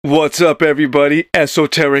What's up, everybody?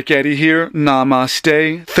 Esoteric Eddie here.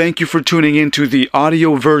 Namaste. Thank you for tuning in to the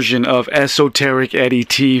audio version of Esoteric Eddie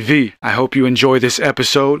TV. I hope you enjoy this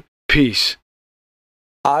episode. Peace.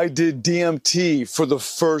 I did DMT for the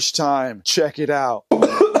first time. Check it out.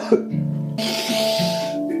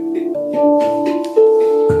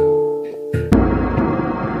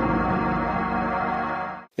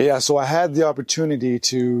 Yeah, so I had the opportunity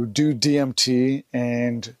to do DMT,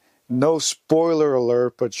 and no spoiler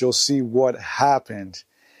alert, but you'll see what happened.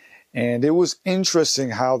 And it was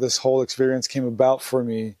interesting how this whole experience came about for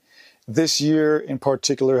me. This year in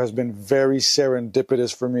particular has been very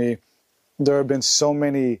serendipitous for me. There have been so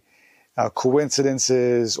many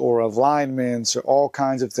coincidences or alignments or all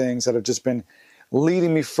kinds of things that have just been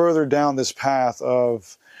leading me further down this path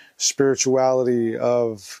of spirituality,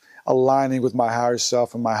 of aligning with my higher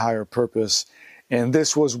self and my higher purpose. And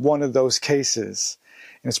this was one of those cases.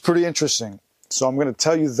 And it's pretty interesting. So I'm going to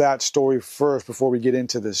tell you that story first before we get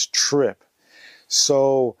into this trip.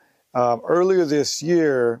 So earlier this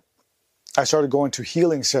year, I started going to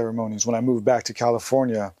healing ceremonies when I moved back to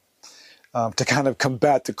California to kind of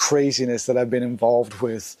combat the craziness that I've been involved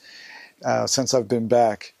with since I've been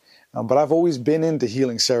back. But I've always been into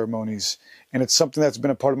healing ceremonies, and it's something that's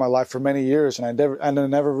been a part of my life for many years, and I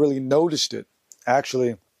never really noticed it.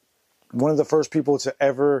 Actually, one of the first people to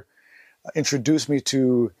ever introduced me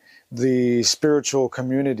to the spiritual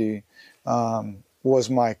community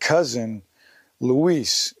was my cousin,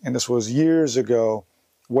 Luis. And this was years ago,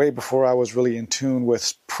 way before I was really in tune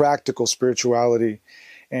with practical spirituality.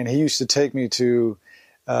 And he used to take me to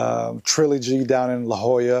Trilogy down in La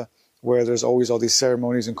Jolla, where there's always all these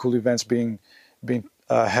ceremonies and cool events being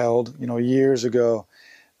held, years ago,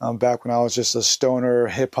 back when I was just a stoner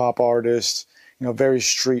hip-hop artist, very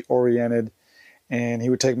street-oriented. And he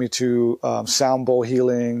would take me to sound bowl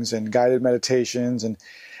healings and guided meditations. And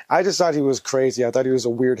I just thought he was crazy. I thought he was a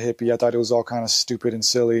weird hippie. I thought it was all kind of stupid and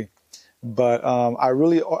silly. But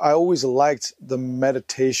I always liked the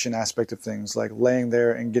meditation aspect of things, like laying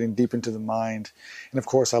there and getting deep into the mind. And of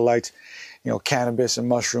course, I liked, cannabis and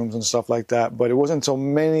mushrooms and stuff like that. But it wasn't until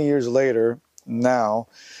many years later now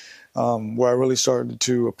where I really started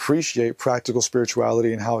to appreciate practical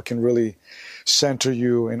spirituality and how it can really center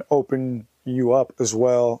you and open you up as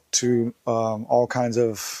well to all kinds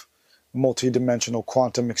of multidimensional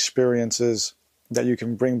quantum experiences that you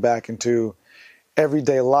can bring back into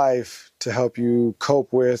everyday life to help you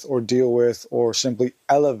cope with or deal with or simply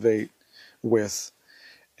elevate with.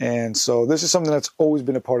 And so this is something that's always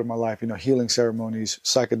been a part of my life, healing ceremonies,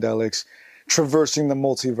 psychedelics, traversing the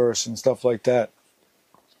multiverse and stuff like that.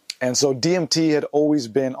 And so DMT had always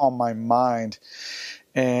been on my mind.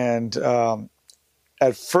 And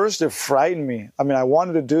at first, it frightened me. I mean, I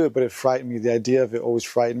wanted to do it, but it frightened me. The idea of it always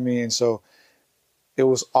frightened me. And so it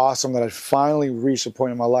was awesome that I finally reached a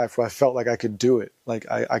point in my life where I felt like I could do it. Like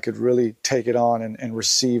I could really take it on and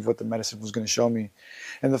receive what the medicine was going to show me.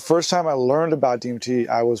 And the first time I learned about DMT,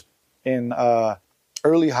 I was in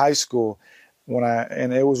early high school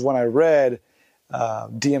and it was when I read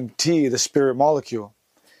DMT, The Spirit Molecule,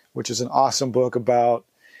 which is an awesome book about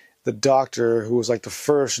the doctor who was like the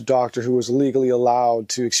first doctor who was legally allowed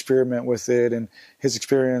to experiment with it and his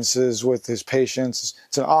experiences with his patients.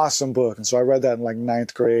 It's an awesome book. And so I read that in like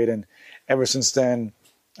 9th grade. And ever since then,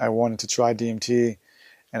 I wanted to try DMT.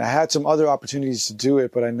 And I had some other opportunities to do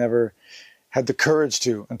it, but I never had the courage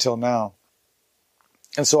to until now.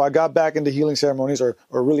 And so I got back into healing ceremonies or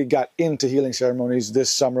really got into healing ceremonies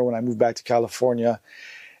this summer when I moved back to California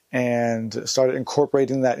and started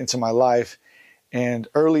incorporating that into my life. And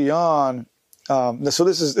early on, so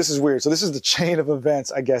this is weird. So this is the chain of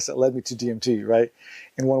events, I guess, that led me to DMT, right?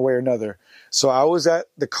 In one way or another. So I was at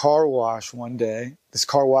the car wash one day, this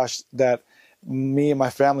car wash that me and my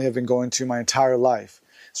family have been going to my entire life.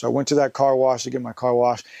 So I went to that car wash to get my car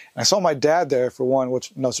washed. And I saw my dad there for one,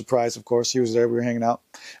 which no surprise, of course. He was there. We were hanging out.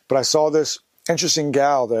 But I saw this interesting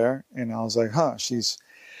gal there. And I was like, she's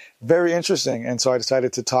very interesting. And so I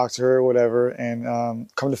decided to talk to her or whatever. And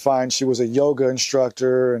come to find she was a yoga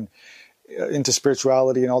instructor and into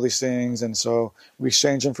spirituality and all these things. And so we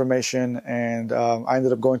exchanged information. And I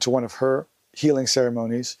ended up going to one of her healing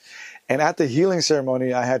ceremonies. And at the healing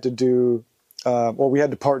ceremony, I had to do, we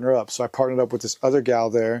had to partner up. So I partnered up with this other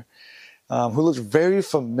gal there who looked very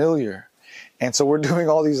familiar. And so we're doing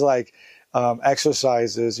all these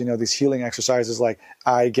exercises, these healing exercises like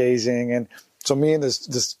eye gazing. And so me and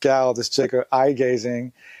this gal, this chick, are eye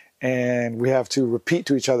gazing, and we have to repeat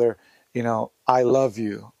to each other, I love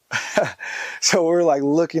you. So we're like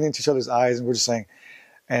looking into each other's eyes, and we're just saying,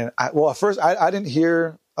 at first I didn't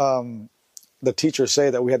hear the teacher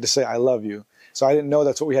say that we had to say, I love you. So I didn't know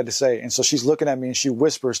that's what we had to say. And so she's looking at me and she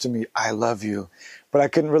whispers to me, I love you. But I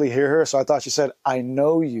couldn't really hear her. So I thought she said, I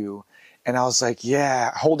know you. And I was like,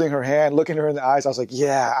 yeah, holding her hand, looking her in the eyes. I was like,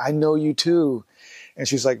 yeah, I know you too. And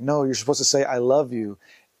she's like, no, you're supposed to say, I love you.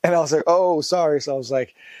 And I was like, oh, sorry. So I was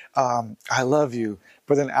like, I love you.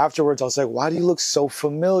 But then afterwards, I was like, why do you look so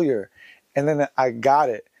familiar? And then I got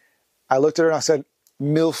it. I looked at her and I said,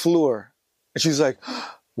 Mille Fleur. And she's like,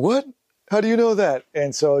 what? How do you know that?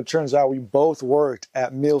 And so it turns out we both worked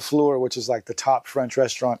at Mille Fleur, which is like the top French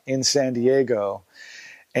restaurant in San Diego.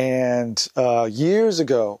 And years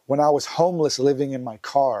ago, when I was homeless living in my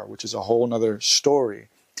car, which is a whole nother story.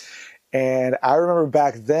 And I remember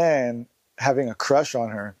back then having a crush on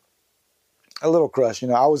her, a little crush. You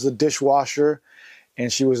know, I was a dishwasher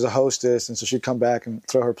and she was the hostess. And so she'd come back and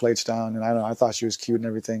throw her plates down. And I thought she was cute and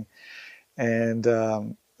everything. And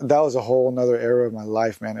that was a whole nother era of my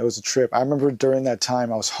life, man. It was a trip. I remember during that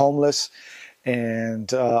time I was homeless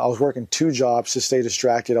and I was working 2 jobs to stay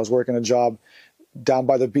distracted. I was working a job down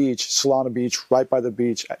by the beach, Solana Beach, right by the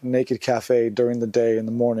beach, at Naked Cafe during the day in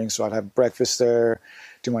the morning. So I'd have breakfast there,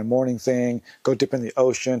 do my morning thing, go dip in the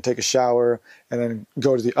ocean, take a shower, and then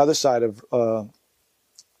go to the other side of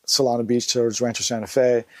Solana Beach towards Rancho Santa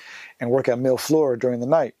Fe and work at Mille Fleur during the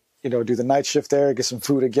night. You know, do the night shift there, get some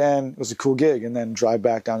food again. It was a cool gig. And then drive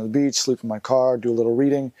back down to the beach, sleep in my car, do a little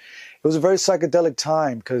reading. It was a very psychedelic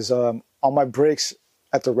time because on my breaks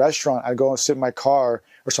at the restaurant, I'd go and sit in my car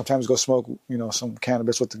or sometimes go smoke, you know, some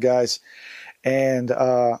cannabis with the guys and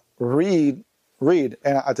read.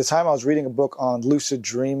 And at the time I was reading a book on lucid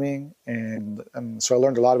dreaming. And so I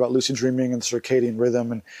learned a lot about lucid dreaming and the circadian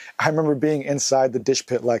rhythm. And I remember being inside the dish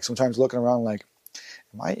pit, like sometimes looking around like,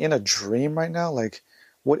 am I in a dream right now? Like,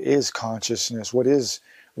 what is consciousness? What is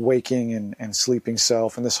waking and sleeping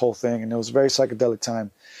self and this whole thing? And it was a very psychedelic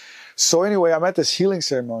time. So anyway, I'm at this healing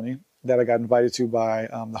ceremony that I got invited to by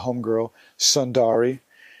the homegirl, Sundari.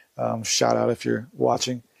 Shout out if you're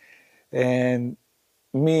watching. And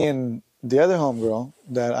me and the other homegirl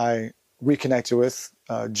that I reconnected with,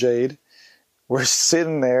 Jade, we're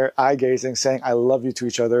sitting there eye gazing, saying, I love you to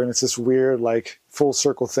each other. And it's this weird, like, full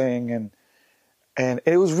circle thing. And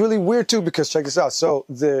it was really weird too, because check this out. So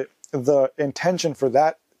the intention for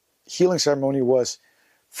that healing ceremony was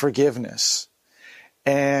forgiveness.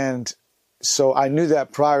 And so I knew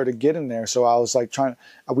that prior to getting there. So I was like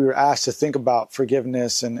we were asked to think about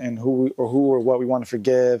forgiveness and who or what we want to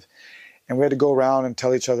forgive. And we had to go around and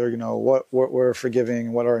tell each other, you know, what we're forgiving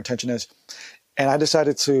and what our intention is. And I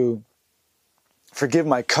decided to forgive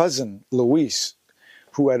my cousin, Luis,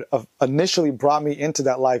 who had initially brought me into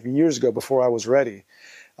that life years ago before I was ready,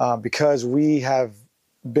 because we have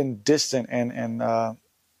been distant and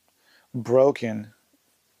broken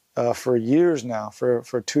for years now, for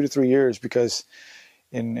 2 to 3 years, because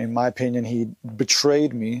in my opinion, he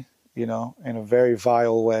betrayed me, you know, in a very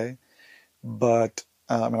vile way. But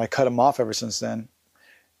and I cut him off ever since then.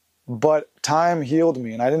 But time healed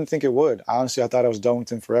me, and I didn't think it would. Honestly, I thought I was done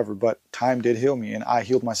with him forever, but time did heal me, and I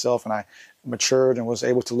healed myself, and I matured and was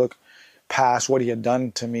able to look past what he had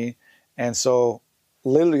done to me. And so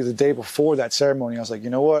literally the day before that ceremony, I was like, you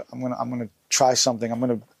know what? I'm gonna try something. I'm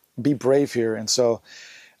gonna be brave here. And so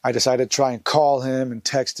I decided to try and call him and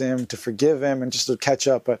text him to forgive him and just to catch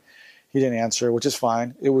up, but he didn't answer, which is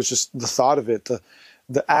fine. It was just the thought of it,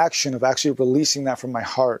 the action of actually releasing that from my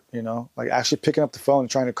heart, you know, like actually picking up the phone and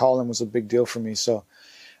trying to call him was a big deal for me. So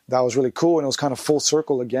that was really cool. And it was kind of full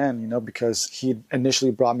circle again, you know, because he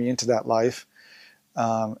initially brought me into that life.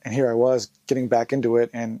 And here I was getting back into it.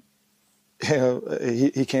 And, you know,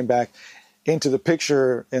 he came back into the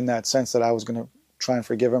picture in that sense that I was going to try and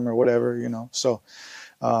forgive him or whatever, you know. So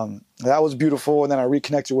that was beautiful. And then I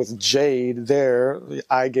reconnected with Jade there,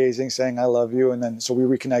 eye gazing, saying, I love you. And then so we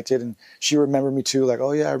reconnected and she remembered me too, like,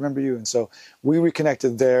 oh yeah, I remember you. And so we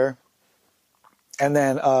reconnected there. And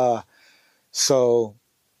then so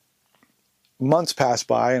months passed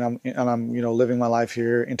by and I'm you know, living my life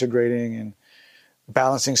here, integrating and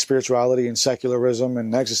balancing spirituality and secularism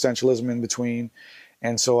and existentialism in between.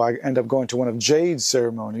 And so I end up going to one of Jade's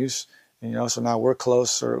ceremonies, you know, so now we're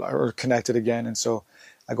close or connected again. And so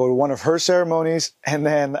I go to one of her ceremonies, and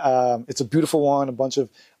then it's a beautiful one, a bunch of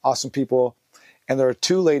awesome people. And there are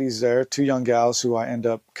 2 ladies there, 2 young gals who I end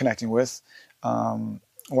up connecting with. One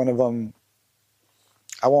of them,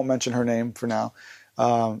 I won't mention her name for now,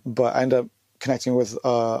 but I end up connecting with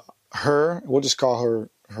her. We'll just call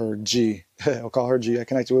her G. We'll call her G. I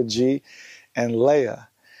connected with G and Leia.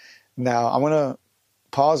 Now, I'm going to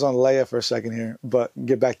pause on Leia for a second here, but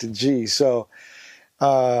get back to G. So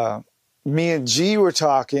me and G were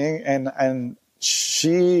talking, and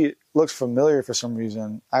she looks familiar for some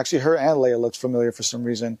reason. Actually, her and Leia looked familiar for some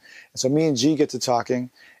reason. And so me and G get to talking,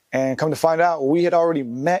 and come to find out, we had already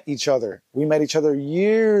met each other. We met each other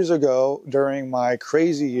years ago during my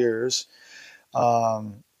crazy years,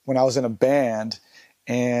 when I was in a band,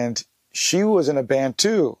 and she was in a band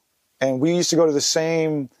too. And we used to go to the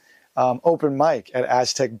same open mic at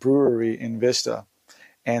Aztec Brewery in Vista.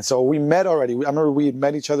 And so we met already. I remember we had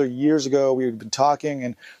met each other years ago. We had been talking,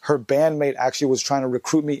 and her bandmate actually was trying to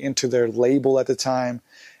recruit me into their label at the time.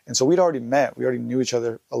 And so we'd already met. We already knew each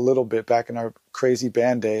other a little bit back in our crazy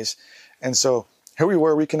band days. And so here we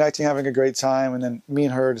were reconnecting, having a great time. And then me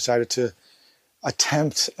and her decided to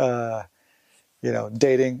attempt,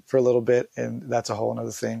 dating for a little bit. And that's a whole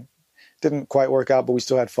other thing. Didn't quite work out, but we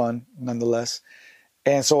still had fun nonetheless.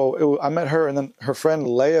 And so I met her, and then her friend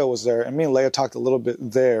Leia was there, and me and Leia talked a little bit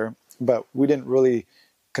there, but we didn't really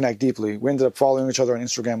connect deeply. We ended up following each other on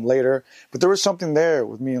Instagram later, but there was something there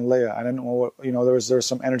with me and Leia. I didn't know what, there was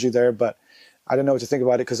some energy there, but I didn't know what to think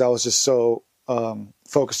about it because I was just so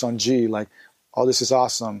focused on G, like, oh, this is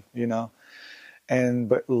awesome,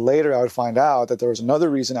 But later I would find out that there was another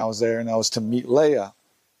reason I was there, and that was to meet Leia.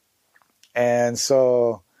 And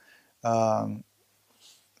so,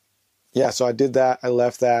 so I did that. I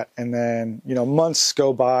left that. And then, months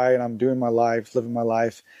go by, and I'm doing my life, living my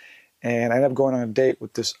life. And I ended up going on a date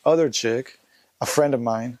with this other chick, a friend of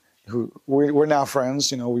mine, who we're now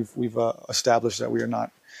friends. We've established that we are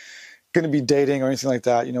not going to be dating or anything like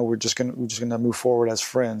that. We're just gonna move forward as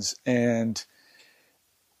friends. And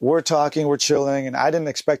we're talking, we're chilling, and I didn't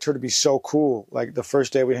expect her to be so cool. Like, the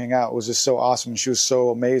first day we hang out was just so awesome. She was so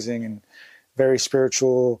amazing and very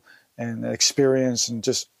spiritual and experienced and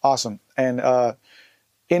just awesome. And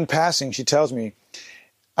in passing, she tells me,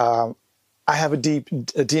 I have a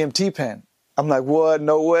DMT pen. I'm like, what?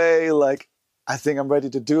 No way. Like, I think I'm ready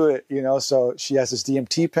to do it, So she has this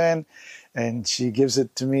DMT pen, and she gives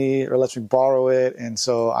it to me or lets me borrow it. And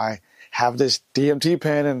so I have this DMT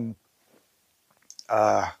pen and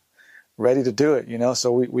ready to do it,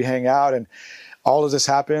 So we hang out, and all of this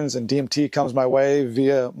happens, and DMT comes my way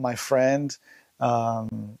via my friend.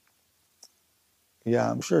 I'm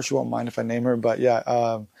sure she won't mind if I name her, but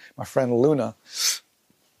my friend Luna.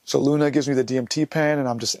 So Luna gives me the DMT pen, and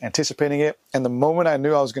I'm just anticipating it. And the moment I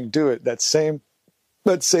knew I was going to do it, that same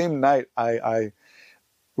night, I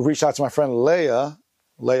reached out to my friend Leia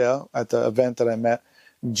at the event that I met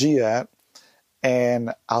G at.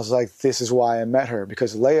 And I was like, this is why I met her,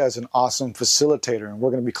 because Leia is an awesome facilitator, and we're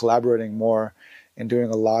going to be collaborating more and doing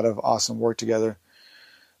a lot of awesome work together.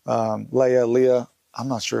 Leah, I'm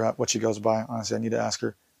not sure what she goes by. Honestly, I need to ask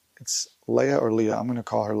her. It's Leia or Leah. I'm going to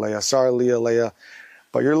call her Leia. Sorry, Leia,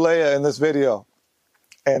 but you're Leia in this video.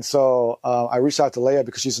 And so I reached out to Leia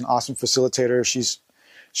because she's an awesome facilitator.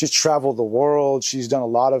 She's traveled the world. She's done a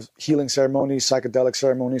lot of healing ceremonies, psychedelic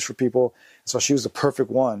ceremonies for people. So she was the perfect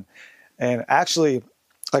one. And actually,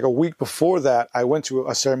 like a week before that, I went to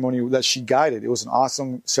a ceremony that she guided. It was an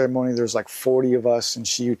awesome ceremony. There was like 40 of us, and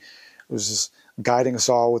she was just guiding us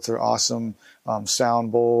all with her awesome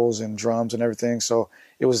sound bowls and drums and everything. So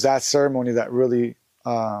it was that ceremony that really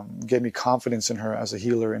gave me confidence in her as a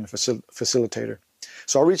healer and facilitator.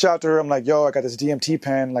 So I reached out to her. I'm like, yo, I got this DMT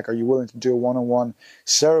pen. Like, are you willing to do a one-on-one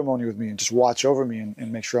ceremony with me and just watch over me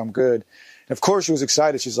and make sure I'm good? And of course, she was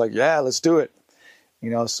excited. She's like, yeah, let's do it.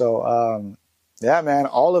 So, man,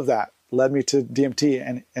 all of that led me to DMT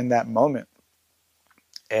and in that moment.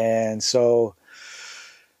 And so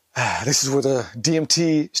this is where the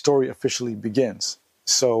DMT story officially begins.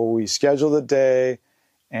 So we schedule the day,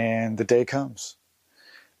 and the day comes.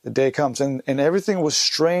 The day comes, and everything was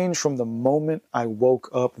strange from the moment I woke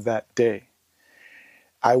up that day.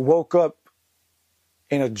 I woke up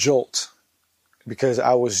in a jolt because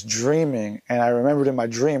I was dreaming, and I remembered in my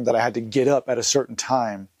dream that I had to get up at a certain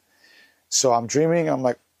time. So I'm dreaming, and I'm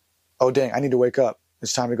like, oh, dang, I need to wake up.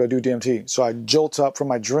 It's time to go do DMT. So I jolt up from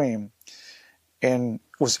my dream and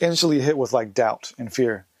was instantly hit with like doubt and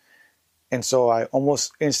fear. And so I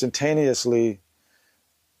almost instantaneously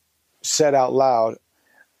said out loud,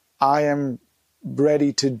 I am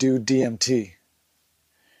ready to do DMT.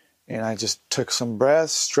 And I just took some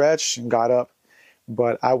breaths, stretched, and got up.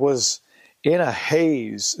 But I was in a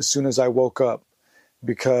haze as soon as I woke up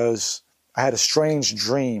because I had a strange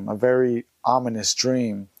dream, a very ominous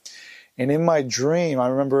dream. And in my dream, I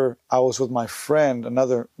remember I was with my friend,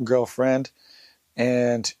 another girlfriend,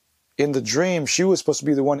 and in the dream, she was supposed to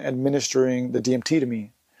be the one administering the DMT to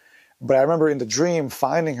me. But I remember in the dream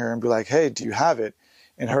finding her and be like, hey, do you have it?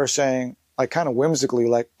 And her saying, like kind of whimsically,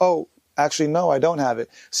 like, oh, actually, no, I don't have it.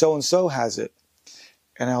 So-and-so has it.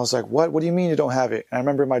 And I was like, what? What do you mean you don't have it? And I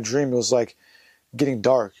remember in my dream, it was like getting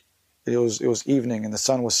dark. was evening and the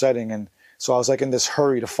sun was setting, and so I was like in this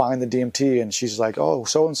hurry to find the DMT, and she's like, "Oh,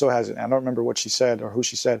 so and so has it." And I don't remember what she said or who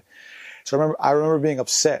she said. So I remember being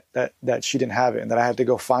upset that she didn't have it and that I had to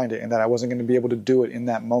go find it and that I wasn't going to be able to do it in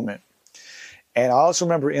that moment. And I also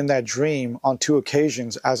remember in that dream on 2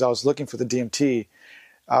 occasions as I was looking for the DMT,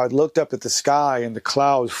 I looked up at the sky and the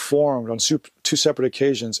clouds formed on 2 separate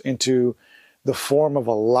occasions into the form of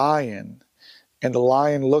a lion. And the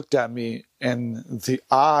lion looked at me, and the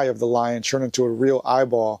eye of the lion turned into a real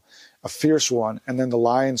eyeball, a fierce one. And then the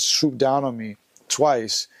lion swooped down on me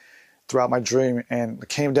twice throughout my dream and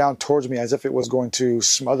came down towards me as if it was going to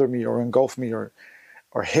smother me or engulf me or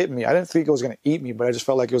hit me. I didn't think it was going to eat me, but I just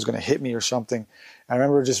felt like it was going to hit me or something. I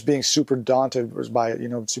remember just being super daunted by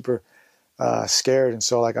it, super scared. And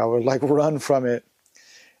so like I would like run from it.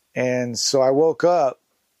 And so I woke up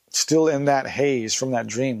still in that haze from that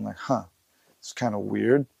dream, like, it's kind of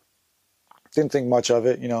weird. Didn't think much of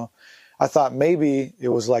it, I thought maybe it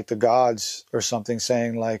was like the gods or something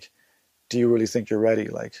saying like, do you really think you're ready?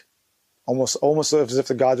 Like almost as if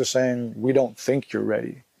the gods are saying, we don't think you're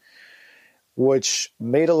ready, which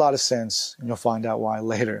made a lot of sense. And you'll find out why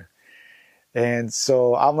later. And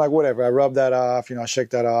so I'm like, whatever. I rub that off, I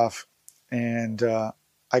shake that off, and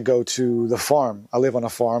I go to the farm. I live on a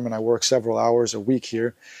farm and I work several hours a week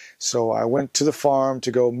here. So I went to the farm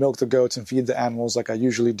to go milk the goats and feed the animals like I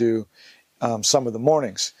usually do some of the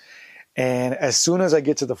mornings. And as soon as I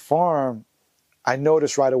get to the farm, I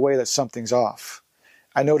notice right away that something's off.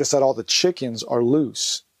 I notice that all the chickens are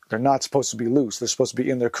loose. They're not supposed to be loose. They're supposed to be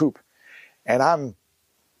in their coop. And I'm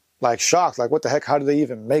like shocked, like what the heck, how do they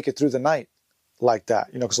even make it through the night like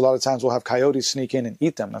that? Because a lot of times we'll have coyotes sneak in and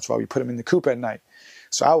eat them. That's why we put them in the coop at night.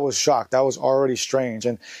 So I was shocked. That was already strange.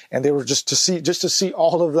 And they were just to see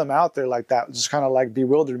all of them out there like that just kind of like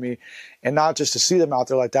bewildered me. And not just to see them out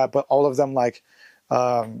there like that, but all of them like,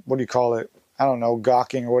 what do you call it? I don't know,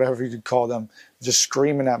 gawking or whatever you could call them, just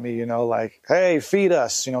screaming at me, like, hey, feed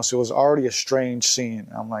us, so it was already a strange scene.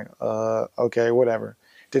 I'm like, okay, whatever.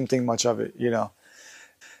 Didn't think much of it,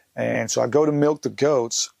 And so I go to milk the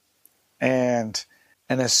goats, and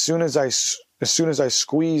as soon as I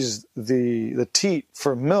squeeze the teat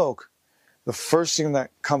for milk, the first thing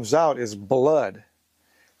that comes out is blood.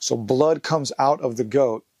 So blood comes out of the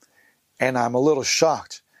goat, and I'm a little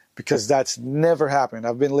shocked because that's never happened.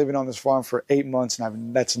 I've been living on this farm for 8 months,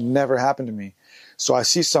 and that's never happened to me. So I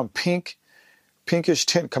see some pinkish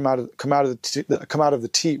tint come out of the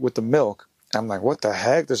teat with the milk. I'm like, what the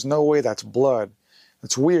heck? There's no way that's blood.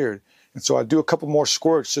 That's weird. And so I do a couple more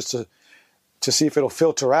squirts just to see if it'll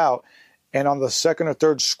filter out. And on the second or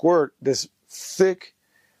third squirt, this thick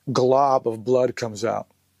glob of blood comes out.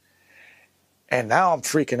 And now I'm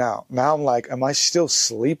freaking out. Now I'm like, am I still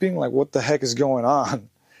sleeping? Like, what the heck is going on?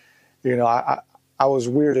 I was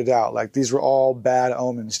weirded out. Like, these were all bad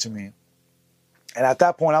omens to me. And at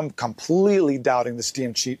that point, I'm completely doubting this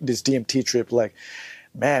DMT trip. Like,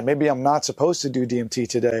 man, maybe I'm not supposed to do DMT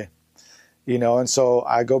today. And so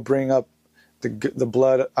I go bring up the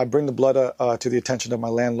blood. I bring the blood to the attention of my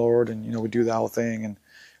landlord, and we do the whole thing, and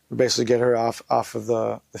we basically get her off of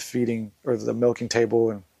the feeding or the milking table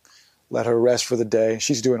and let her rest for the day.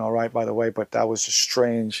 She's doing all right, by the way, but that was just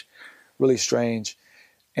strange, really strange.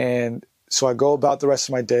 And so I go about the rest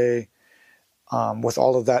of my day with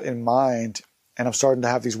all of that in mind, and I'm starting to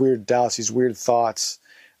have these weird doubts, these weird thoughts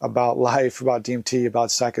about life, about DMT, about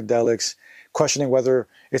psychedelics, questioning whether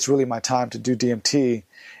it's really my time to do DMT.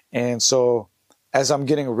 And so as I'm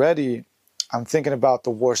getting ready, I'm thinking about the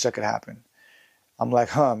worst that could happen. I'm like,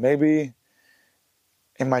 maybe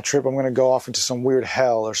in my trip I'm going to go off into some weird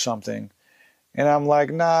hell or something. And I'm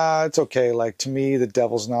like, nah, it's okay. Like, to me, the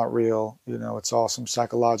devil's not real. It's all some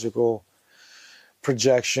psychological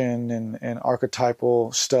projection and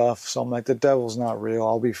archetypal stuff. So I'm like, the devil's not real.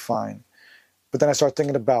 I'll be fine. But then I start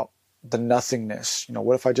thinking about the nothingness.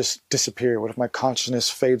 What if I just disappear? What if my consciousness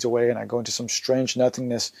fades away and I go into some strange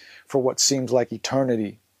nothingness for what seems like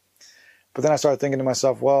eternity? But then I started thinking to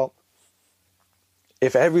myself, well,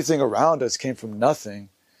 if everything around us came from nothing,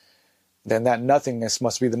 then that nothingness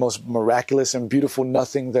must be the most miraculous and beautiful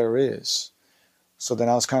nothing there is. So then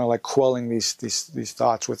I was kind of like quelling these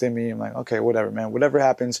thoughts within me. I'm like, okay, whatever, man. Whatever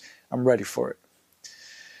happens, I'm ready for it.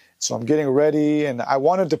 So I'm getting ready, and I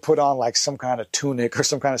wanted to put on like some kind of tunic or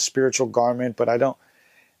some kind of spiritual garment, but I don't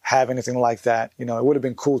have anything like that. It would have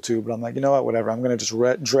been cool too, but I'm like, you know what, whatever. I'm going to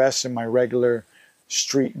just dress in my regular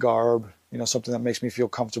street garb, something that makes me feel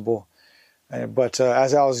comfortable. But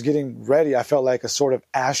as I was getting ready, I felt like a sort of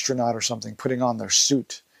astronaut or something putting on their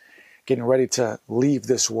suit, getting ready to leave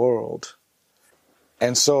this world.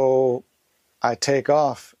 And so I take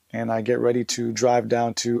off, and I get ready to drive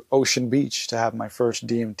down to Ocean Beach to have my first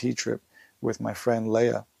DMT trip with my friend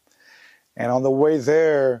Leia. And on the way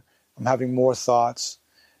there, I'm having more thoughts.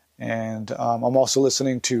 And I'm also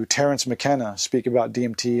listening to Terrence McKenna speak about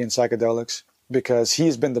DMT and psychedelics, because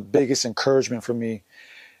he's been the biggest encouragement for me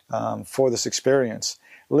for this experience.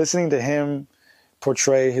 Listening to him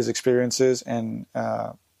portray his experiences and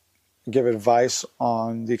give advice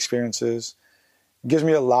on the experiences gives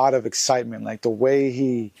me a lot of excitement. Like, the way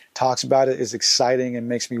he talks about it is exciting and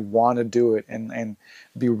makes me want to do it and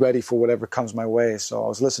be ready for whatever comes my way. So I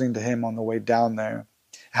was listening to him on the way down there.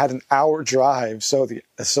 I had an hour drive, so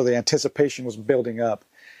the anticipation was building up.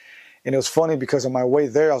 And it was funny because on my way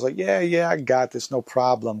there, I was like, yeah, I got this, no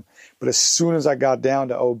problem. But as soon as I got down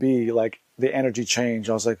to OB, like, the energy changed.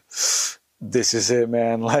 I was like, this is it,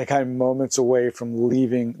 man. Like, I'm moments away from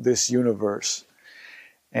leaving this universe.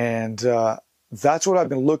 And that's what I've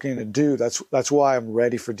been looking to do. That's why I'm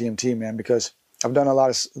ready for DMT, man, because I've done a lot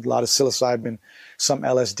of psilocybin, some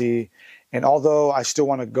LSD. And although I still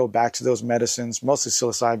want to go back to those medicines, mostly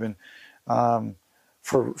psilocybin,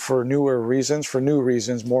 for newer reasons, for new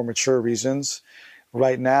reasons, more mature reasons,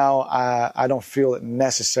 right now I don't feel it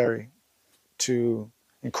necessary to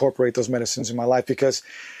incorporate those medicines in my life, because,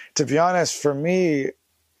 to be honest, for me,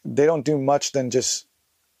 they don't do much than just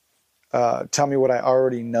tell me what I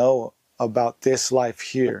already know about this life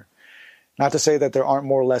here. Not to say that there aren't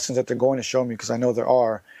more lessons that they're going to show me, because I know there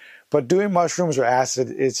are. But doing mushrooms or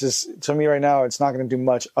acid, it's just, to me right now, it's not going to do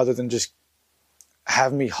much other than just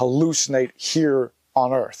have me hallucinate here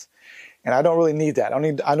on Earth. And I don't really need that.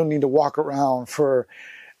 I don't need to walk around for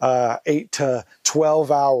 8 to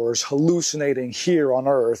 12 hours hallucinating here on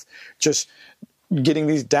Earth, just getting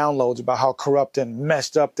these downloads about how corrupt and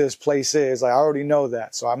messed up this place is. I already know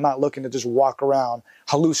that. So I'm not looking to just walk around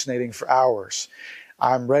hallucinating for hours.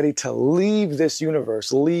 I'm ready to leave this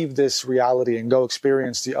universe, leave this reality, and go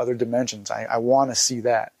experience the other dimensions. I want to see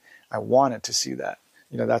that. I wanted to see that.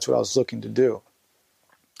 That's what I was looking to do.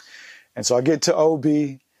 And so I get to OB.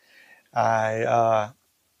 I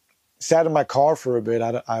sat in my car for a bit.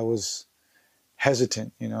 I was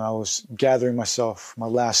hesitant. I was gathering myself, my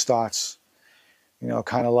last thoughts.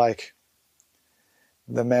 Kind of like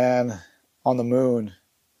the man on the moon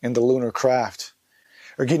in the lunar craft,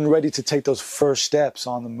 or getting ready to take those first steps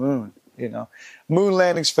on the moon. Moon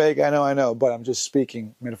landing's fake. I know, but I'm just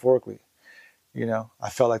speaking metaphorically. I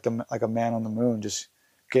felt like a man on the moon, just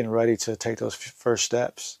getting ready to take those first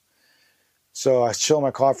steps. So I chill in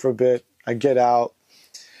my car for a bit. I get out.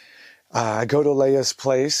 I go to Leia's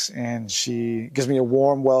place, and she gives me a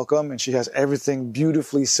warm welcome, and she has everything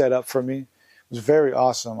beautifully set up for me. It was very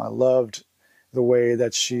awesome. I loved the way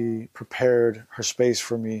that she prepared her space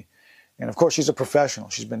for me. And of course, she's a professional.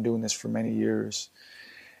 She's been doing this for many years.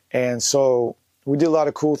 And so we did a lot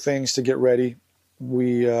of cool things to get ready.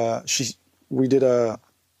 We did a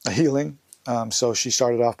healing. So she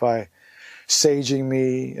started off by saging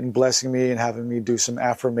me and blessing me and having me do some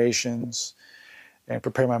affirmations and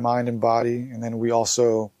prepare my mind and body. And then we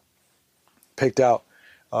also picked out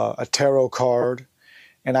a tarot card.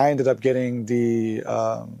 And I ended up getting the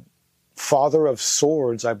Father of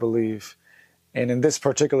Swords, I believe. And in this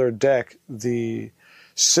particular deck, the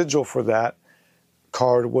sigil for that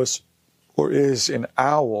card was, or is, an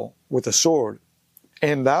owl with a sword.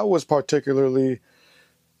 And that was particularly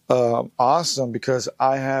awesome, because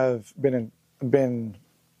I have been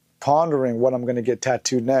pondering what I'm going to get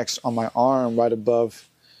tattooed next on my arm right above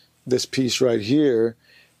this piece right here.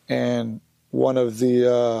 And one of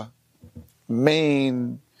the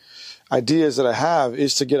main ideas that I have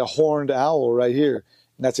is to get a horned owl right here.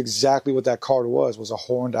 And that's exactly what that card was a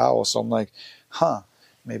horned owl. So I'm like,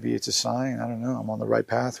 maybe it's a sign. I don't know. I'm on the right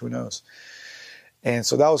path. Who knows? And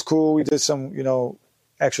so that was cool. We did some,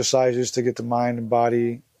 exercises to get the mind and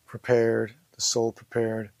body prepared, the soul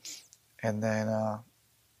prepared. And then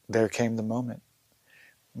there came the moment.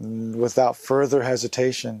 Without further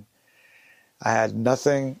hesitation, I had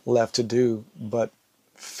nothing left to do but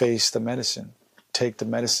face the medicine, take the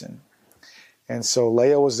medicine. And so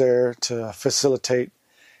Leia was there to facilitate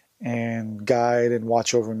and guide and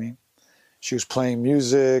watch over me. She was playing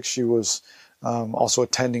music. She was also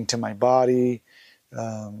attending to my body,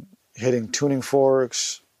 hitting tuning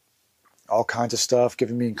forks, all kinds of stuff,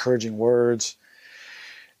 giving me encouraging words.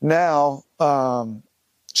 Now,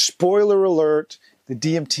 spoiler alert, the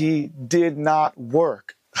DMT did not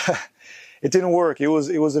work. It didn't work. It was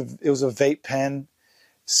a vape pen.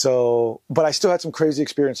 So, but I still had some crazy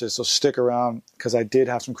experiences. So stick around, because I did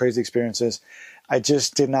have some crazy experiences. I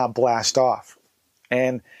just did not blast off.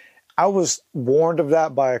 And I was warned of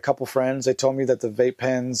that by a couple friends. They told me that the vape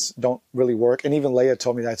pens don't really work. And even Leia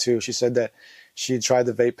told me that too. She said that she had tried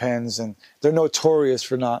the vape pens and they're notorious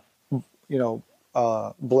for not,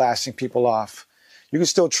 blasting people off. You can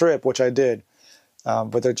still trip, which I did,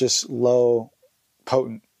 but they're just low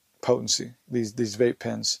potency, these vape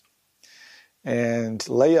pens. And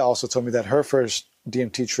Leia also told me that her first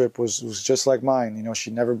DMT trip was just like mine. She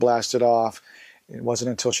never blasted off. It wasn't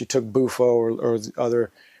until she took Bufo or the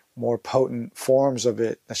other more potent forms of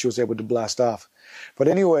it that she was able to blast off. But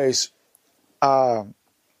anyways, I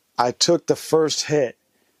took the first hit,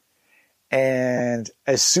 and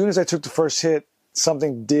as soon as I took the first hit,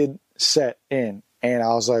 something did set in, and I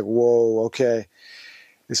was like, whoa, okay,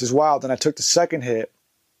 this is wild. Then I took the second hit,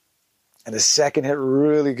 and the second hit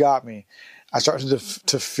really got me. I started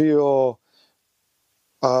to feel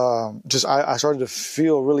I started to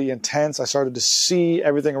feel really intense. I started to see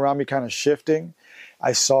everything around me kind of shifting.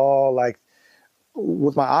 I saw, like,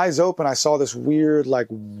 with my eyes open, I saw this weird, like,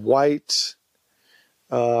 white,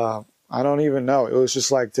 I don't even know. It was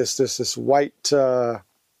just like this white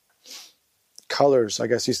colors, I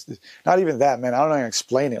guess. Not even that, man. I don't know how to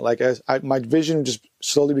explain it. Like, my vision just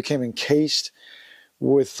slowly became encased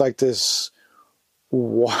with, like, this,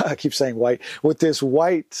 I keep saying white, with this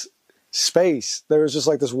white space. There was just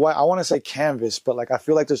like this white, I want to say canvas, but like I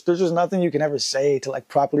feel like there's just nothing you can ever say to like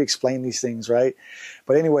properly explain these things, right?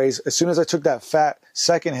 But anyways, as soon as I took that fat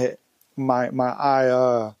second hit, my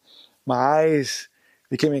eyes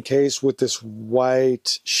became encased with this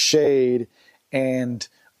white shade, and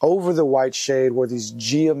over the white shade were these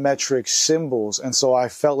geometric symbols. And so I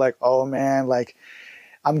felt like, oh man, like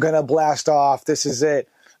I'm gonna blast off, this is it.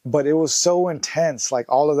 But it was so intense, like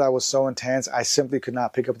all of that was so intense, I simply could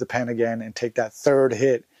not pick up the pen again and take that third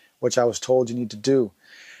hit, which I was told you need to do.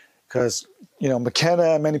 Because,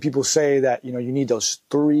 McKenna, many people say that, you need those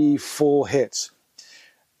 3 full hits.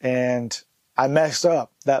 And I messed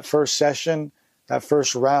up that first session, that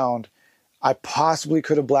first round. I possibly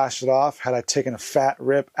could have blasted off had I taken a fat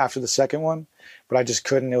rip after the second one, but I just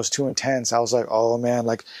couldn't. It was too intense. I was like, oh man,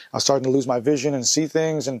 like I was starting to lose my vision and see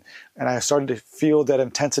things, and I started to feel that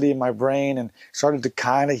intensity in my brain and started to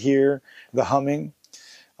kind of hear the humming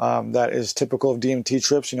that is typical of DMT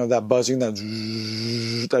trips, that buzzing,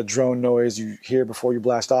 that drone noise you hear before you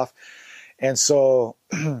blast off. And so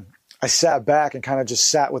I sat back and kind of just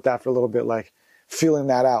sat with that for a little bit, like feeling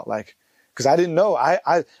that out, like, because I didn't know.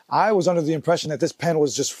 I was under the impression that this pen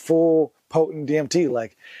was just full potent DMT.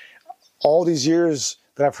 Like all these years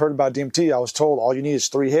that I've heard about DMT, I was told all you need is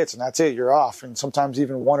 3 hits and that's it, you're off, and sometimes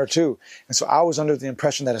even 1 or 2. And so I was under the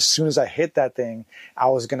impression that as soon as I hit that thing, I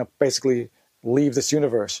was going to basically leave this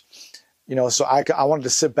universe. So I wanted to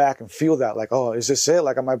sit back and feel that, like, oh, is this it?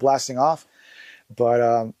 Like, am I blasting off?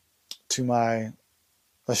 But to my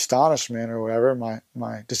astonishment or whatever,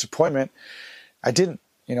 my disappointment, I didn't.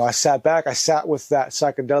 I sat back, I sat with that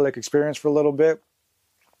psychedelic experience for a little bit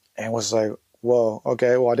and was like, whoa,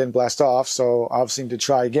 okay, well, I didn't blast off, so obviously need to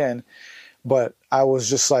try again. But I was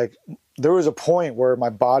just like, there was a point where my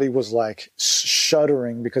body was like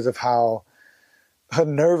shuddering because of how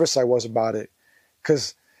nervous I was about it.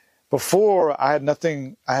 Because before I had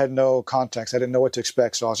no context. I didn't know what to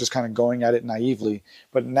expect. So I was just kind of going at it naively.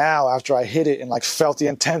 But now after I hit it and like felt the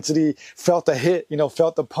intensity, felt the hit,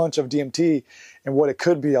 felt the punch of DMT and what it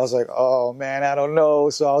could be, I was like, oh man, I don't know.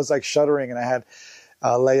 So I was like shuddering, and I had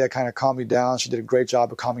Leia kind of calm me down. She did a great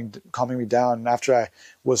job of calming me down. And after I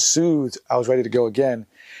was soothed, I was ready to go again.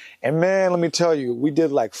 And man, let me tell you, we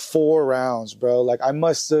did like 4 rounds, bro. Like I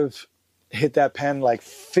must have hit that pen like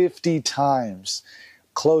 50 times.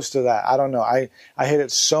 Close to that. I don't know. I hit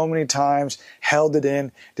it so many times, held it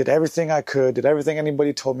in, did everything I could, did everything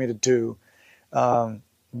anybody told me to do. But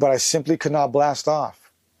I simply could not blast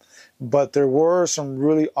off. But there were some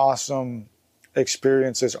really awesome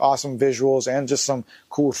experiences, awesome visuals, and just some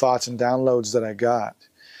cool thoughts and downloads that I got.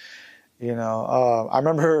 I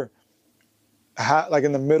remember like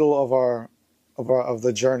in the middle of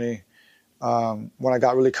the journey, when I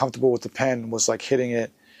got really comfortable with the pen, was like hitting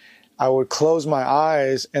it, I would close my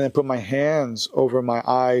eyes and then put my hands over my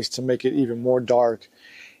eyes to make it even more dark.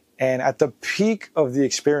 And at the peak of the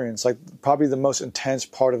experience, like probably the most intense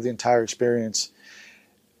part of the entire experience,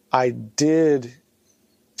 I did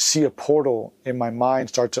see a portal in my mind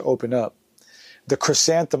start to open up. The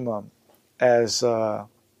chrysanthemum, as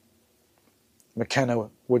McKenna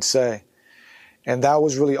would say. And that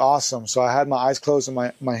was really awesome. So I had my eyes closed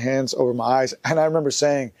and my hands over my eyes. And I remember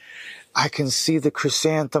saying, I can see the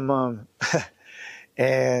chrysanthemum.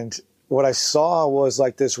 And what I saw was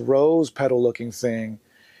like this rose petal looking thing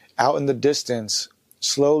out in the distance.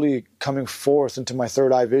 slowly coming forth into my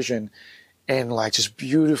third eye vision, and like just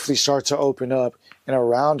beautifully start to open up, and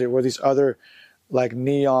around it were these other like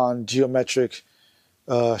neon geometric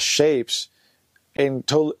shapes,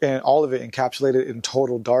 and all of it encapsulated in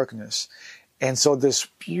total darkness. And so this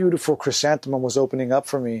beautiful chrysanthemum was opening up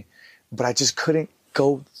for me, but I just couldn't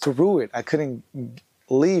go through it. I couldn't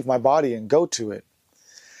leave my body and go to it.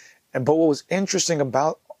 But what was interesting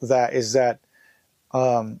about that is that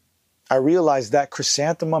I realized that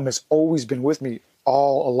chrysanthemum has always been with me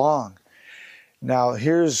all along. Now,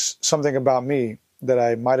 here's something about me that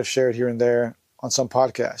I might have shared here and there on some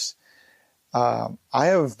podcasts. I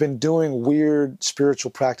have been doing weird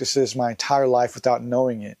spiritual practices my entire life without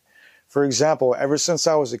knowing it. For example, ever since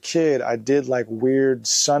I was a kid, I did like weird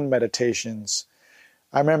sun meditations.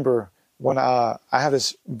 I remember when I have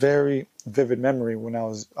this very vivid memory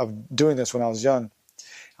of doing this when I was young.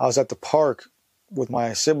 I was at the park with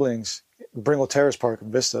my siblings, Bringle Terrace Park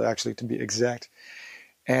in Vista, actually, to be exact.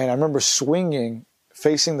 And I remember swinging,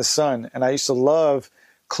 facing the sun, and I used to love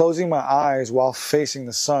closing my eyes while facing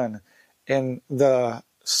the sun. And the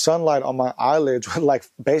sunlight on my eyelids would like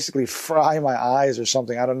basically fry my eyes or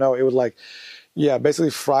something. I don't know. It would like,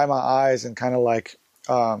 basically fry my eyes and kind of like,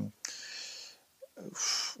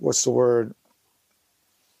 what's the word?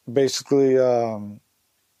 Basically,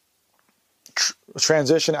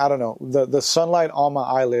 transition. I don't know. The sunlight on my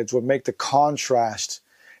eyelids would make the contrast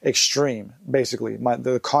extreme. Basically,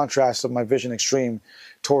 the contrast of my vision extreme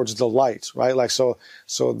towards the light. Right. Like so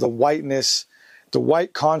the whiteness. The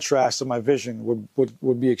white contrast of my vision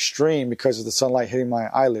would be extreme because of the sunlight hitting my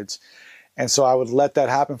eyelids. And so I would let that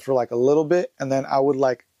happen for like a little bit, and then I would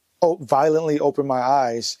like violently open my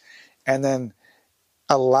eyes and then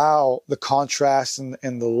allow the contrast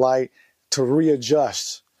and the light to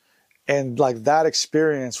readjust. And like that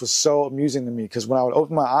experience was so amusing to me, because when I would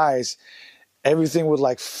open my eyes, everything would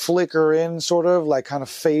like flicker in, sort of like kind of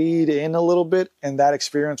fade in a little bit. And that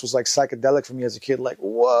experience was like psychedelic for me as a kid, like,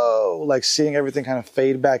 whoa, like seeing everything kind of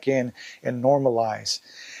fade back in and normalize.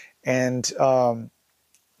 And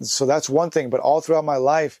so that's one thing. But all throughout my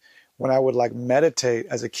life, when I would like meditate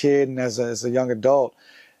as a kid and as a young adult,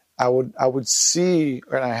 I would see,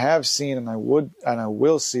 and I have seen, and I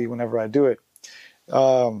will see whenever I do it,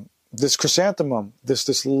 this chrysanthemum,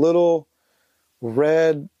 this little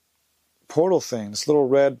red portal thing, this little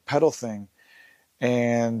red petal thing.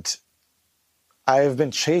 And I have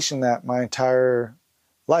been chasing that my entire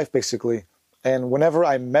life, basically. And whenever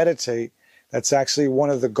I meditate, that's actually one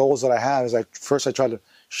of the goals that I have. Is I try to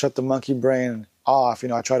shut the monkey brain off.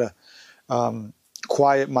 I try to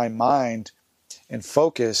quiet my mind and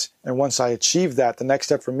focus. And once I achieve that, the next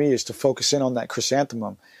step for me is to focus in on that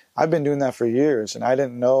chrysanthemum. I've been doing that for years, and I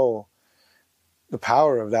didn't know the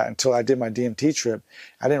power of that until I did my DMT trip.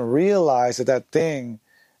 I didn't realize that thing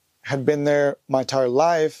had been there my entire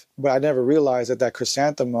life, but I never realized that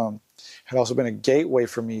chrysanthemum had also been a gateway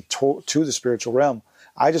for me to the spiritual realm.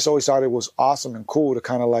 I just always thought it was awesome and cool to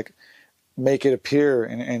kind of like make it appear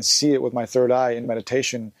and see it with my third eye in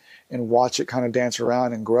meditation and watch it kind of dance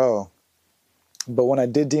around and grow. But when I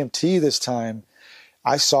did DMT this time,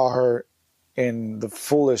 I saw her in the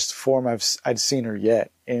fullest form I'd seen her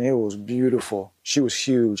yet. And it was beautiful. She was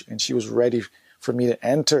huge, and she was ready for me to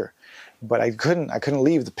enter. But I couldn't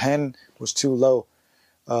leave. The pen was too low,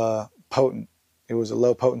 potent. It was a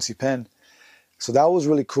low potency pen. So that was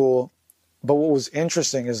really cool. But what was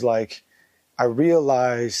interesting is like, I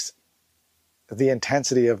realized the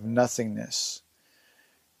intensity of nothingness.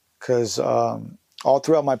 Because all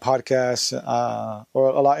throughout my podcasts,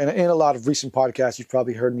 or in a lot of recent podcasts, you've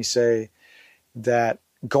probably heard me say that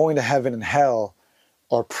going to heaven and hell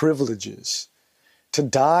are privileges. To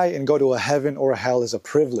die and go to a heaven or a hell is a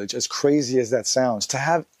privilege, as crazy as that sounds. To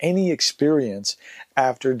have any experience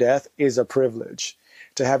after death is a privilege.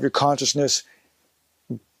 To have your consciousness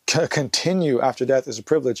continue after death is a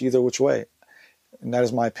privilege, either which way. And that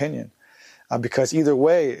is my opinion. Because either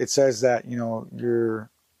way, it says that,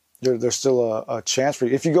 there's still a chance for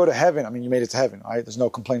you. If you go to heaven, I mean, you made it to heaven, right? There's no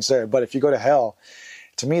complaints there. But if you go to hell,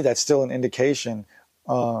 to me, that's still an indication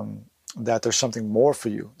that there's something more for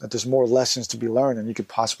you, that there's more lessons to be learned, and you could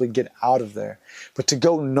possibly get out of there. But to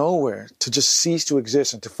go nowhere, to just cease to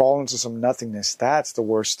exist and to fall into some nothingness, that's the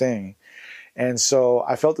worst thing. And so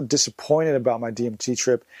I felt disappointed about my DMT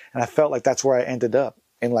trip, and I felt like that's where I ended up,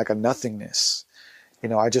 in like a nothingness.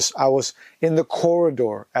 I was in the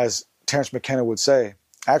corridor, as Terence McKenna would say.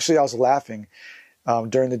 Actually, I was laughing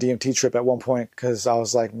during the DMT trip at one point, because I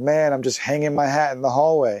was like, man, I'm just hanging my hat in the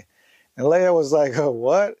hallway. And Leia was like, oh,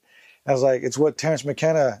 what? I was like, it's what Terence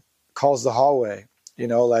McKenna calls the hallway.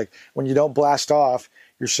 Like when you don't blast off,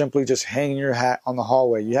 You're simply just hanging your hat on the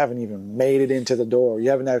hallway. You haven't even made it into the door.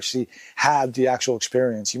 You haven't actually had the actual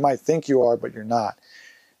experience. You might think you are, but you're not.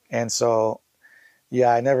 And so,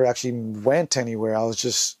 yeah, I never actually went anywhere. I was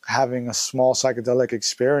just having a small psychedelic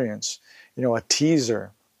experience, a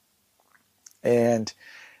teaser. And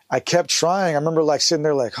I kept trying. I remember like sitting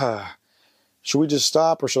there like, should we just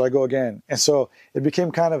stop or should I go again? And so it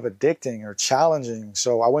became kind of addicting or challenging.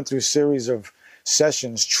 So I went through a series of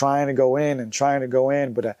sessions trying to go in,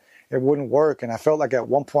 but it wouldn't work. And I felt like at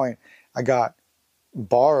one point I got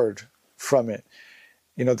barred from it.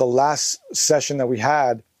 The last session that we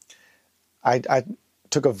had, I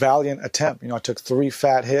took a valiant attempt. I took 3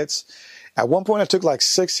 fat hits. At one point I took like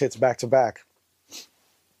 6 hits back to back.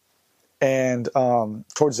 And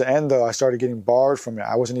towards the end, though, I started getting barred from it.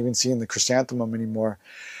 I wasn't even seeing the chrysanthemum anymore.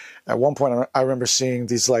 At one point, I remember seeing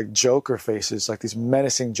these like Joker faces, like these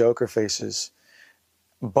menacing Joker faces.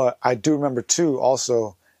 But I do remember, too,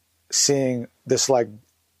 also seeing this like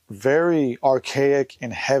very archaic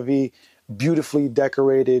and heavy, beautifully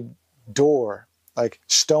decorated door, like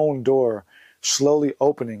stone door, slowly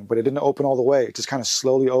opening. But it didn't open all the way. It just kind of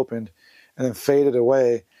slowly opened and then faded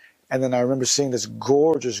away. And then I remember seeing this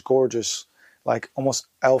gorgeous, like almost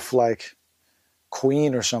elf-like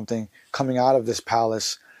queen or something coming out of this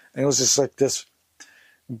palace. And it was just like this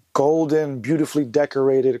golden, beautifully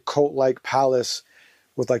decorated cult-like palace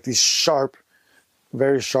with like these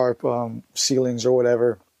very sharp ceilings or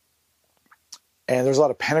whatever. And there's a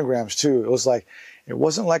lot of pentagrams too. It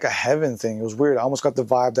wasn't like a heaven thing. It was weird. I almost got the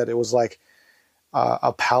vibe that it was like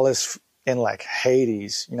a palace in like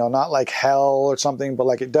Hades, not like hell or something, but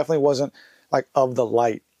like it definitely wasn't like of the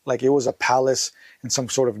light. Like it was a palace in some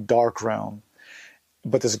sort of dark realm.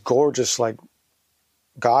 But this gorgeous like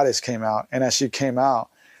goddess came out, and as she came out,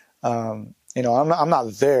 I'm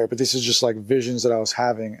not there, but this is just like visions that I was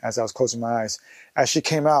having as I was closing my eyes. As she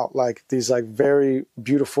came out, like these like very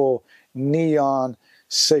beautiful neon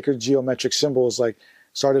sacred geometric symbols like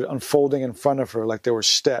started unfolding in front of her like there were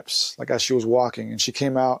steps, like as she was walking. And she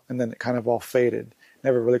came out and then it kind of all faded.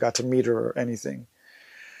 Never really got to meet her or anything.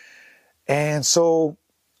 And so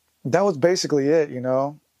that was basically it,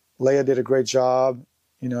 Leia did a great job.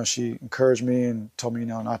 She encouraged me and told me,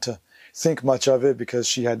 not to think much of it because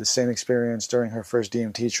she had the same experience during her first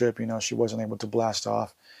DMT trip. She wasn't able to blast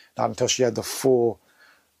off, not until she had the full,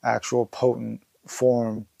 actual potent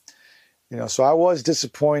form. So I was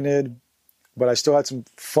disappointed, but I still had some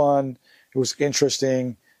fun. It was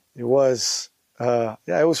interesting. It was, it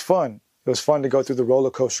was fun. It was fun to go through the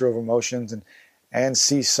roller coaster of emotions and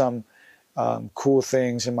see some cool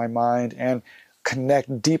things in my mind and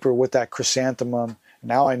connect deeper with that chrysanthemum.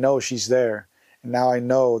 Now I know she's there. And now I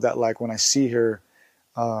know that like when I see her,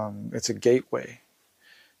 it's a gateway.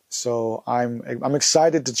 So I'm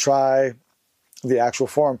excited to try the actual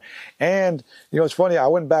form. And, it's funny. I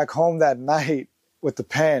went back home that night with the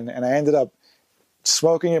pen and I ended up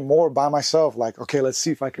smoking it more by myself. Like, okay, let's see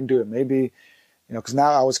if I can do it. Maybe, because now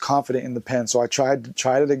I was confident in the pen. So I tried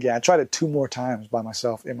it again. I tried it 2 more times by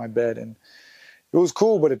myself in my bed. And it was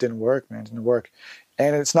cool, but it didn't work, man. It didn't work.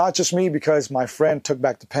 And it's not just me because my friend took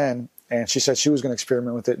back the pen and she said she was going to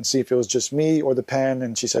experiment with it and see if it was just me or the pen.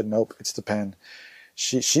 And she said, nope, it's the pen.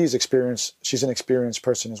 She's experienced. She's an experienced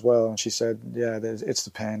person as well. And she said, yeah, it's the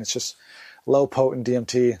pen. It's just low potent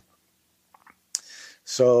DMT.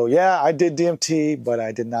 So yeah, I did DMT, but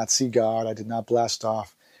I did not see God. I did not blast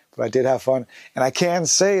off, but I did have fun. And I can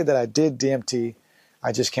say that I did DMT.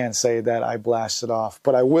 I just can't say that I blasted off,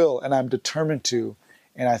 but I will, and I'm determined to,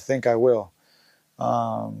 and I think I will.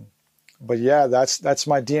 But yeah, that's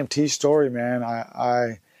my DMT story, man.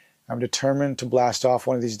 I'm determined to blast off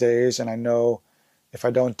one of these days, and I know if I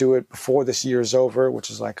don't do it before this year is over, which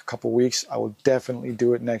is like a couple weeks, I will definitely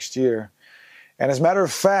do it next year. And as a matter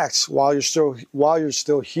of fact, while you're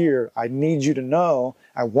still here, I want you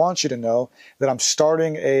to know that I'm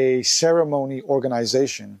starting a ceremony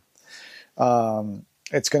organization.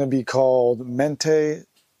 It's going to be called Mente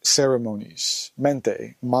Ceremonies.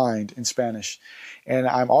 Mente, mind in Spanish. And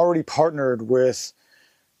I'm already partnered with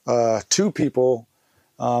 2 people,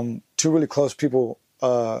 2 really close people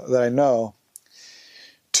that I know,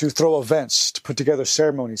 to throw events, to put together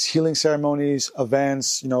ceremonies, healing ceremonies,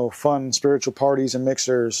 events, fun spiritual parties and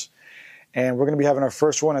mixers. And we're going to be having our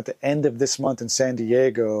first one at the end of this month in San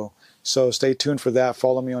Diego. So stay tuned for that.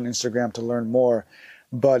 Follow me on Instagram to learn more.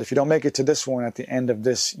 But if you don't make it to this one at the end of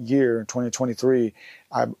this year, 2023,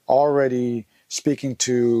 I'm already speaking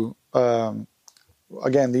to,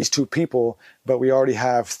 again, these 2 people, but we already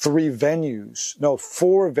have 4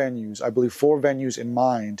 venues, I believe 4 venues in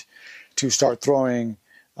mind to start throwing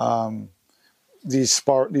these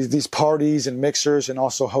parties and mixers, and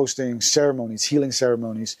also hosting ceremonies, healing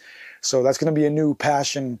ceremonies. So that's going to be a new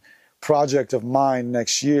passion project of mine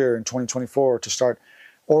next year in 2024, to start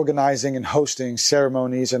organizing and hosting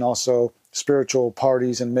ceremonies and also spiritual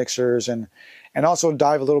parties and mixers, and also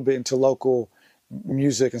dive a little bit into local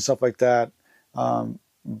music and stuff like that.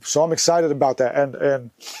 So I'm excited about that. And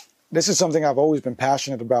this is something I've always been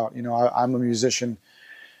passionate about. You know, I'm a musician,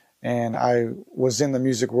 and I was in the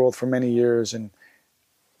music world for many years. And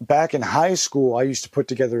back in high school, I used to put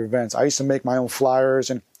together events. I used to make my own flyers,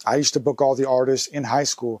 and I used to book all the artists in high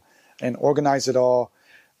school and organize it all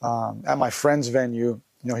at my friend's venue.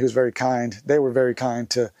 You know, he was very kind. They were very kind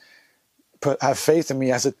to have faith in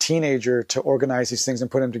me as a teenager to organize these things and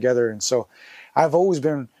put them together. And so I've always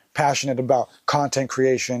been passionate about content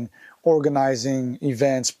creation, organizing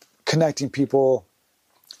events, connecting people,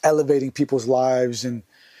 elevating people's lives, and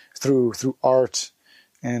through art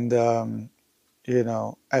and you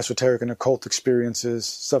know, esoteric and occult experiences,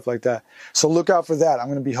 stuff like that. So look out for that. I'm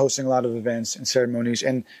going to be hosting a lot of events and ceremonies,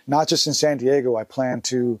 and not just in San Diego. I plan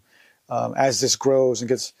to, as this grows and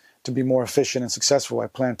gets to be more efficient and successful, I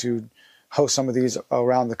plan to host some of these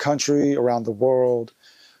around the country, around the world.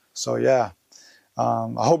 So yeah,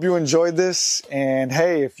 I hope you enjoyed this. And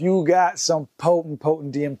hey, if you got some potent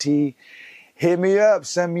DMT, hit me up,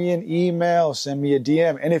 send me an email, send me a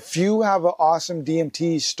DM. And if you have an awesome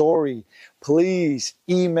DMT story, please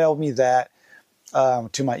email me that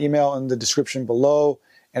to my email in the description below,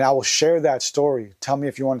 and I will share that story. Tell me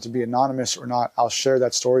if you want it to be anonymous or not. I'll share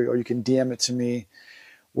that story, or you can DM it to me,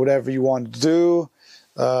 whatever you want to do.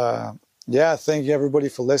 Yeah, thank you everybody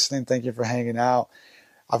for listening. Thank you for hanging out.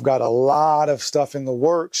 I've got a lot of stuff in the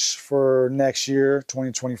works for next year,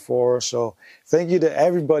 2024. So thank you to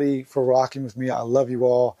everybody for rocking with me. I love you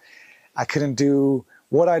all. I couldn't do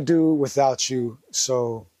what I do without you.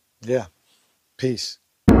 So yeah, peace.